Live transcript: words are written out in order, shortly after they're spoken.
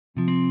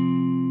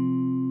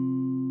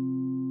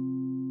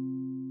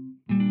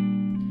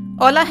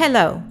Hola,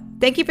 hello.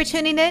 Thank you for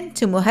tuning in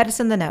to Mujeres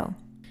in the Know.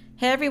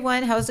 Hey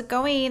everyone, how's it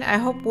going? I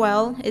hope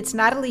well. It's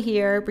Natalie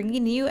here,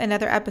 bringing you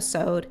another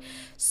episode.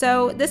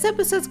 So this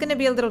episode's going to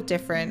be a little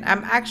different.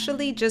 I'm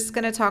actually just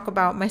going to talk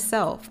about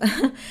myself.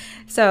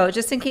 So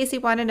just in case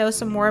you want to know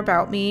some more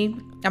about me,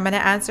 I'm going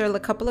to answer a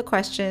couple of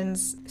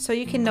questions so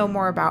you can know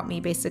more about me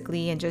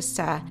basically and just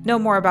know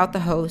more about the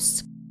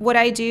host. What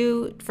I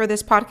do for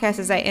this podcast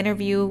is I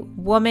interview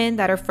women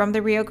that are from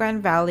the Rio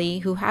Grande Valley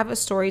who have a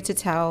story to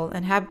tell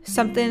and have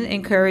something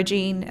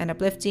encouraging and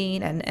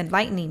uplifting and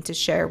enlightening to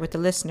share with the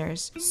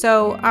listeners.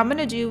 So I'm going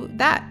to do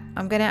that.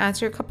 I'm going to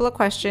answer a couple of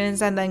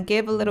questions and then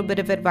give a little bit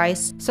of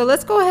advice. So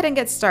let's go ahead and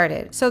get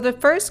started. So the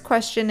first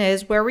question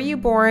is, where were you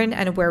born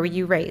and where were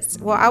you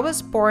raised? Well, I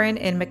was born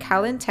in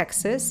McAllen,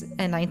 Texas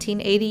in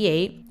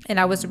 1988. And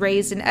I was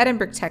raised in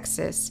Edinburg,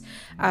 Texas.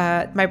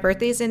 My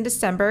birthday is in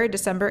December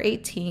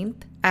 18th,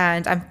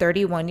 and I'm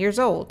 31 years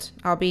old.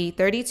 I'll be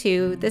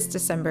 32 this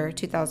December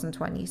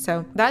 2020.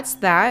 So that's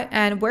that.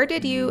 And where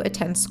did you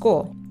attend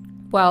school?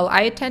 Well,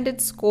 I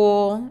attended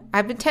school.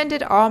 I've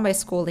attended all my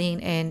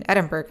schooling in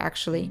Edinburg,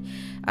 actually.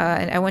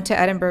 And I went to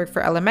Edinburg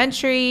for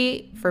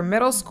elementary, for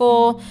middle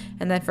school,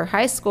 and then for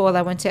high school,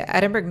 I went to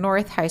Edinburg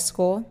North High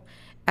School.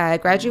 I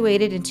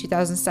graduated in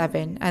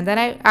 2007. And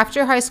then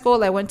after high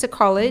school, I went to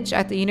college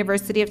at the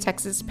University of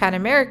Texas Pan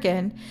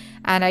American,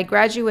 and I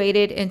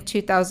graduated in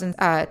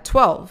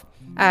 2012.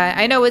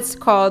 I know it's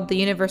called the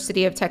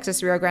University of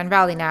Texas Rio Grande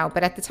Valley now,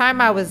 but at the time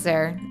I was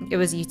there, it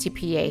was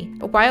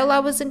UTPA. While I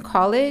was in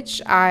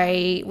college,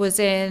 I was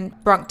in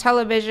Bronx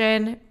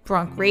Television,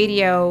 Bronx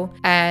Radio,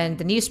 and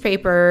the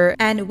newspaper,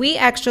 and we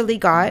actually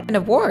got an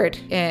award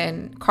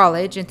in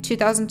college in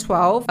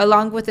 2012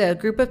 along with a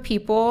group of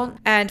people,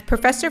 and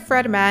Professor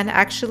Fred Mann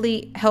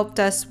actually helped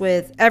us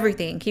with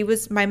everything. He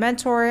was my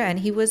mentor, and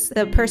he was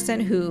the person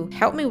who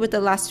helped me with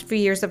the last few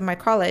years of my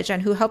college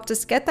and who helped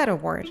us get that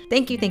award.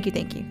 Thank you,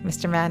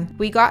 Mr. Mann.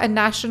 We got a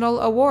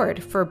national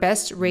award for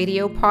Best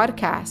Radio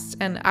Podcast,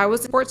 and I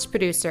was a sports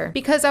producer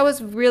because I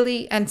was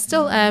really, and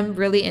still am,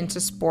 really into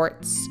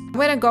sports. I'm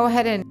going to go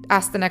ahead and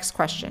ask the next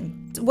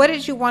question. What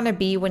did you want to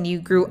be when you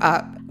grew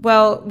up?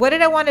 Well, what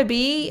did I want to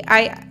be?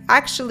 I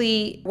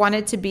actually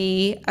wanted to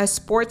be a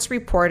sports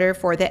reporter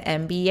for the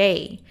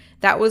NBA.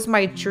 That was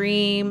my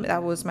dream.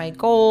 That was my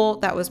goal.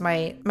 That was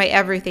my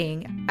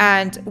everything.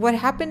 And what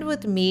happened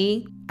with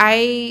me,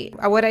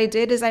 what I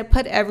did is I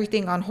put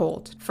everything on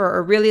hold for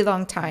a really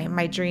long time.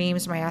 My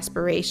dreams, my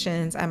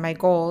aspirations, and my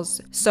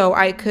goals, so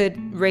I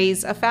could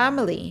raise a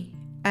family.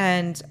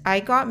 And I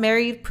got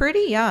married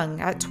pretty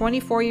young. At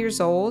 24 years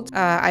old,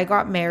 I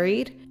got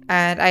married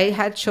and I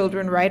had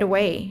children right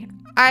away.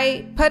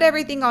 I put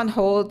everything on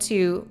hold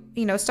to,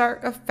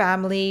 start a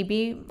family,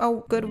 be a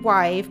good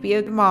wife, be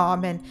a good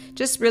mom, and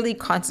just really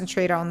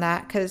concentrate on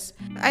that. Because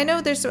I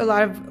know there's a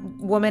lot of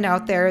women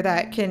out there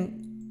that can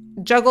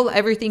juggle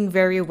everything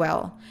very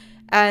well.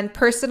 And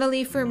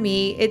personally, for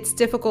me, it's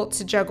difficult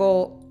to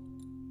juggle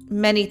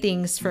many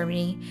things for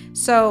me.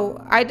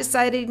 So I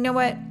decided, you know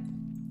what?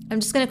 I'm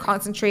just going to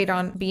concentrate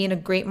on being a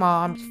great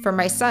mom for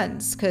my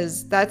sons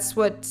because that's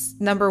what's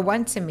number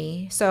one to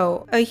me.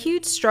 So a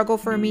huge struggle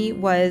for me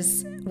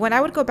was when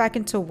I would go back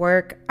into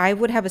work, I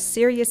would have a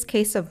serious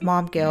case of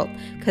mom guilt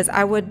because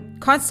I would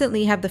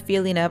constantly have the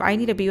feeling of I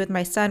need to be with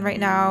my son right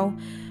now.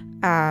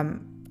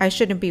 I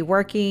shouldn't be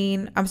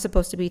working. I'm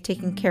supposed to be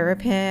taking care of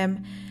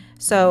him.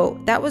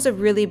 So that was a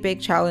really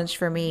big challenge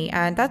for me.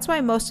 And that's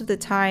why most of the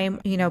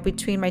time,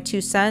 between my two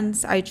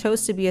sons, I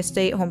chose to be a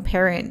stay-at-home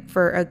parent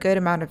for a good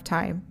amount of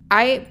time.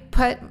 I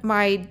put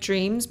my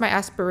dreams, my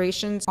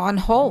aspirations on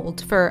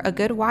hold for a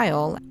good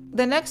while.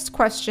 The next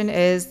question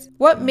is,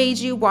 what made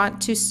you want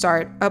to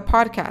start a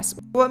podcast?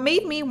 What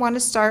made me want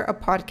to start a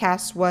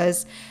podcast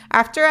was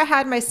after I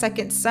had my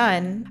second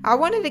son, I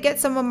wanted to get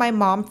some of my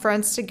mom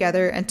friends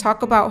together and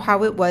talk about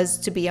how it was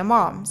to be a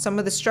mom, some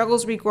of the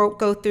struggles we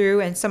go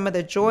through and some of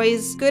the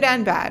joys, good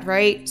and bad,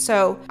 right?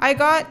 So I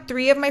got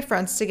 3 of my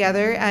friends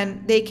together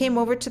and they came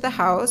over to the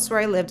house where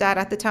I lived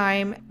at the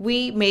time.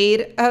 We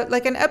made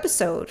an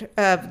episode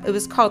it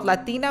was called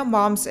Latina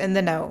Moms in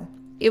the Know.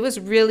 It was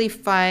really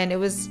fun. It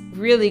was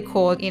really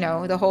cool,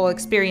 the whole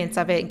experience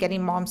of it and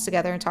getting moms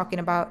together and talking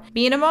about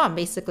being a mom,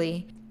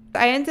 basically.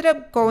 I ended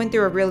up going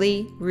through a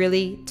really,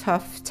 really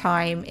tough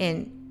time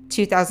in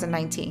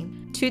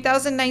 2019.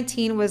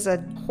 2019 was a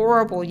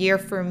horrible year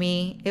for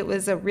me. It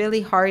was a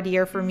really hard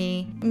year for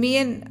me. Me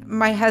and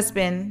my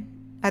husband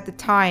at the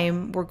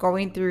time were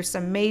going through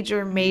some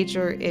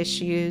major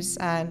issues,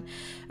 and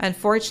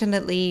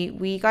unfortunately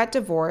we got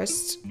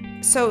divorced.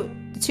 So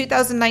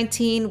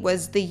 2019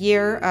 was the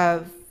year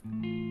of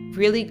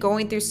really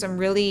going through some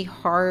really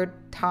hard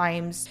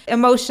times.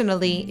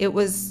 Emotionally, it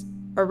was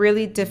a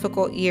really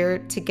difficult year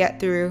to get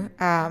through.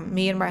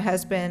 Me and my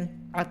husband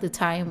at the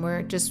time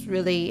were just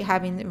really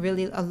having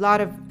a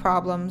lot of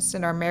problems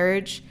in our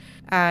marriage,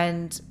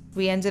 and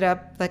we ended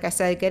up, like I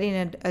said, getting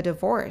a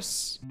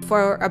divorce.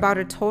 For about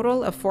a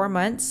total of 4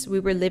 months,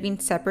 we were living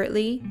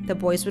separately. The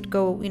boys would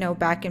go,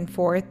 back and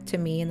forth to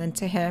me and then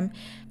to him.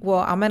 Well,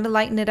 I'm going to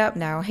lighten it up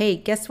now. Hey,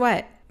 guess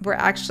what? we're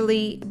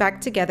actually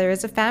back together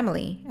as a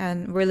family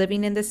and we're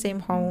living in the same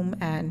home.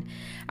 And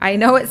I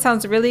know it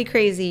sounds really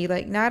crazy,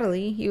 like,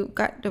 Natalie, you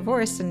got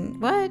divorced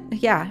and what?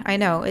 Yeah, I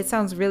know it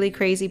sounds really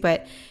crazy,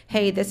 but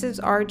hey, this is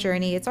our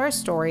journey. It's our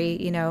story,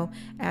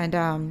 and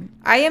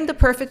I am the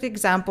perfect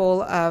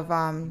example of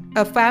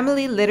a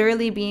family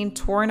literally being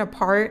torn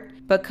apart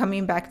but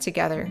coming back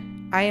together.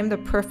 I am the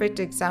perfect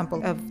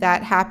example of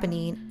that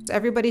happening.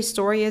 Everybody's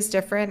story is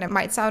different. It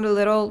might sound a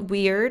little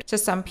weird to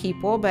some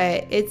people,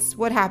 but it's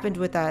what happened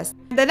with us.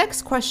 The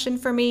next question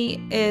for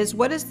me is,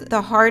 what is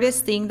the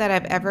hardest thing that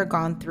I've ever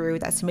gone through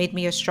that's made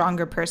me a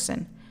stronger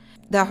person?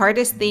 The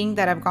hardest thing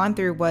that I've gone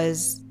through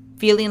was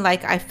feeling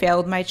like I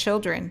failed my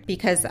children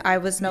because I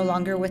was no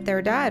longer with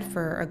their dad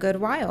for a good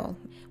while,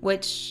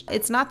 which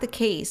it's not the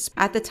case.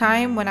 At the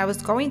time when I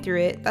was going through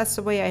it, that's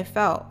the way I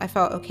felt. I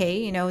felt,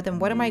 okay, then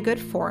what am I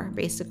good for,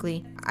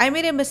 basically? I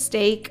made a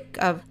mistake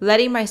of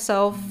letting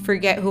myself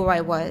forget who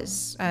I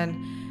was.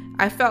 And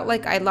I felt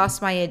like I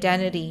lost my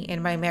identity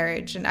in my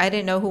marriage and I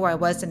didn't know who I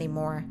was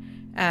anymore.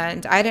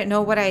 And I didn't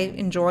know what I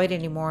enjoyed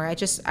anymore. I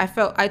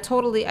felt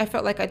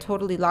like I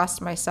totally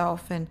lost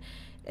myself, and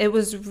it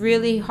was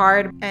really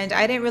hard, and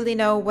I didn't really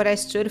know what I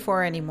stood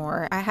for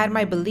anymore. I had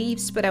my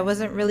beliefs, but I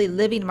wasn't really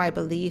living my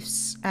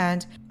beliefs.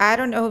 And I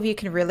don't know if you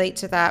can relate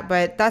to that,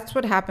 but that's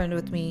what happened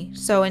with me.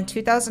 So in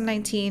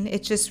 2019,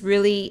 it just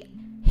really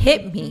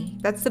hit me.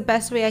 That's the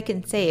best way I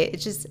can say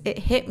it. It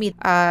hit me.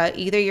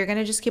 Either you're going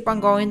to just keep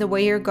on going the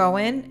way you're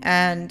going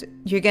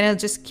and you're going to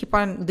just keep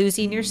on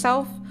losing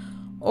yourself,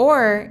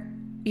 or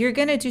you're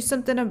going to do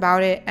something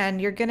about it and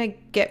you're going to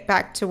get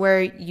back to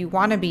where you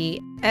want to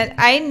be. And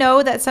I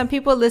know that some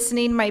people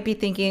listening might be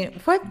thinking,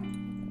 what?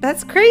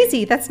 That's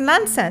crazy. That's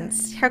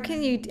nonsense. How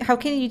can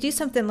you do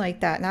something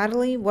like that,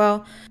 Natalie?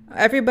 Well,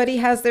 everybody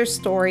has their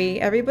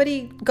story.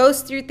 Everybody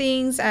goes through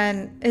things,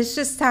 and it's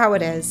just how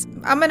it is.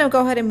 I'm going to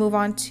go ahead and move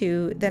on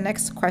to the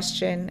next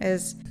question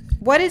is,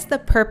 what is the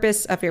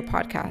purpose of your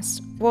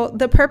podcast? Well,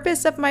 the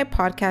purpose of my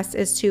podcast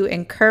is to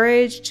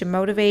encourage, to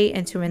motivate,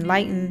 and to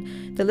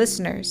enlighten the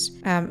listeners.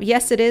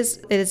 Yes, it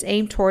is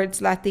aimed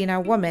towards Latina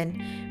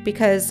women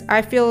because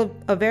I feel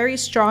a very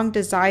strong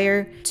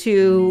desire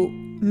to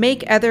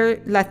make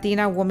other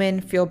Latina women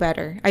feel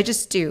better. I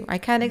just do. I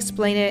can't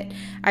explain it.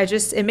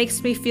 It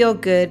makes me feel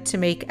good to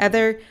make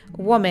other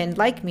women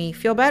like me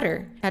feel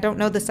better. I don't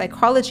know the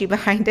psychology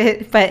behind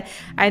it, but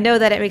I know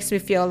that it makes me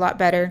feel a lot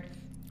better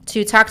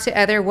to talk to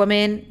other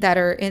women that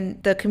are in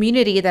the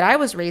community that I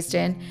was raised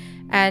in,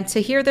 and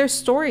to hear their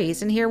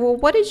stories and hear, well,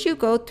 what did you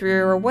go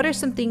through, or what are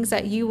some things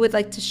that you would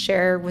like to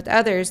share with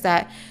others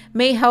that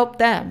may help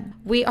them?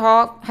 We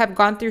all have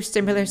gone through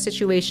similar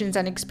situations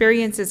and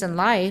experiences in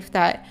life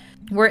that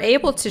we're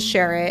able to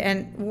share it,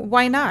 and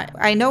why not?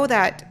 I know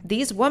that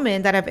these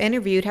women that I've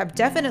interviewed have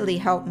definitely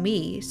helped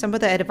me. Some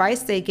of the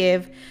advice they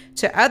give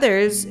to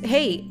others,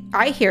 hey,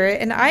 I hear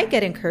it and I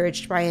get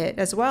encouraged by it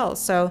as well.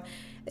 So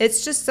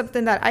it's just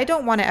something that I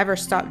don't want to ever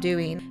stop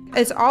doing.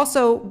 It's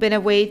also been a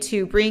way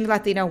to bring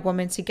Latino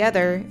women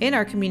together in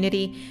our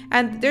community.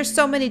 And there's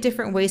so many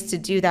different ways to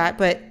do that.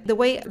 But the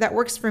way that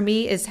works for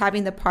me is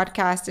having the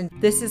podcast. And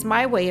this is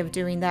my way of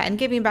doing that and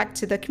giving back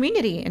to the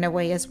community in a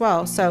way as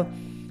well. So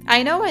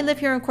I know I live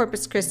here in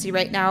Corpus Christi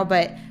right now,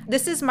 but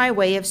this is my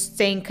way of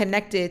staying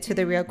connected to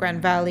the Rio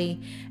Grande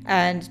Valley.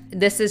 And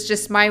this is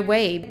just my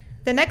way.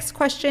 The next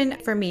question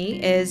for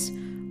me is,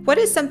 what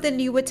is something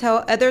you would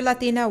tell other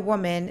Latina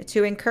women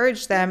to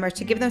encourage them or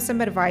to give them some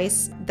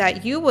advice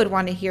that you would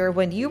want to hear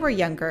when you were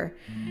younger?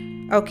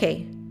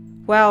 Okay,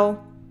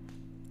 well,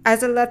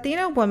 as a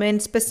Latina woman,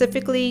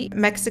 specifically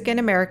Mexican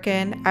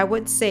American, I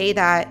would say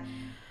that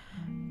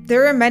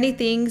there are many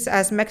things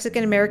as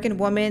Mexican American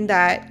women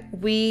that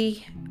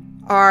we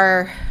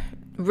are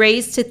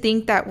raised to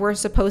think that we're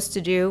supposed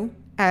to do,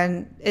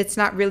 and it's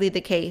not really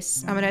the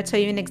case. I'm going to tell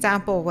you an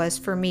example was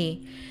for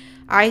me.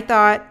 I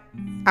thought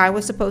I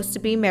was supposed to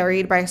be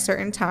married by a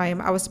certain time.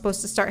 I was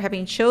supposed to start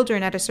having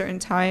children at a certain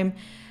time.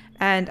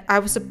 And I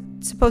was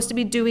supposed to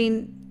be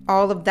doing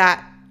all of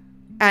that.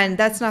 And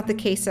that's not the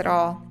case at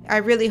all. I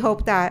really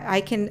hope that I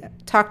can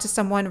talk to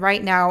someone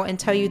right now and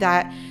tell you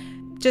that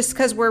just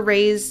because we're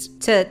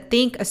raised to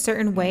think a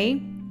certain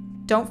way,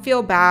 don't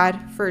feel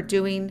bad for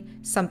doing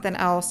something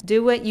else.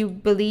 Do what you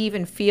believe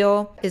and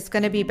feel is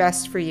going to be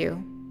best for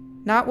you,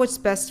 not what's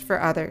best for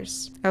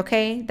others.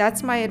 Okay?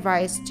 That's my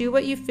advice. Do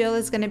what you feel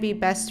is going to be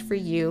best for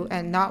you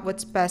and not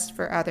what's best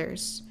for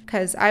others.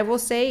 Because I will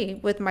say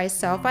with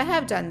myself, I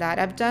have done that.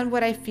 I've done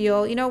what I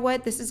feel, you know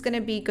what, this is going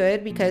to be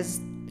good because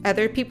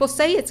other people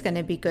say it's going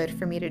to be good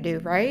for me to do,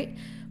 right?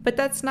 But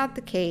that's not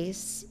the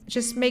case.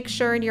 Just make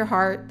sure in your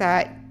heart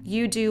that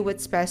you do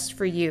what's best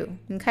for you.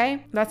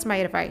 Okay? That's my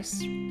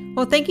advice.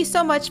 Well, thank you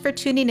so much for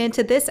tuning in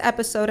to this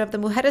episode of the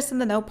Mujeres in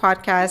the Know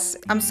podcast.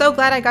 I'm so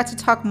glad I got to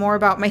talk more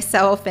about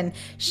myself and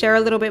share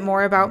a little bit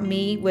more about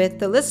me with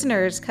the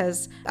listeners,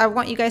 because I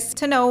want you guys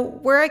to know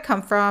where I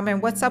come from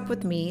and what's up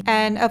with me.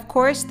 And of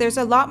course, there's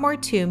a lot more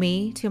to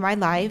me, to my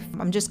life.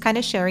 I'm just kind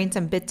of sharing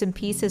some bits and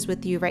pieces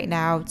with you right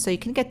now so you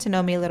can get to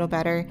know me a little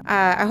better.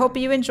 I hope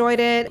you enjoyed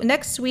it.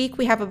 Next week,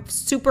 we have have a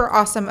super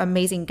awesome,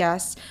 amazing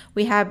guest.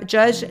 We have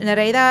Judge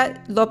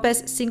Nereida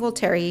Lopez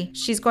Singletary.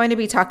 She's going to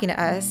be talking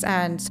to us,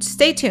 and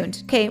stay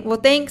tuned. Okay, well,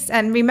 thanks.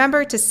 And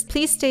remember to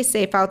please stay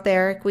safe out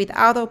there.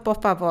 Cuidado, por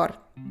favor.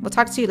 We'll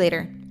talk to you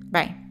later.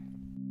 Bye.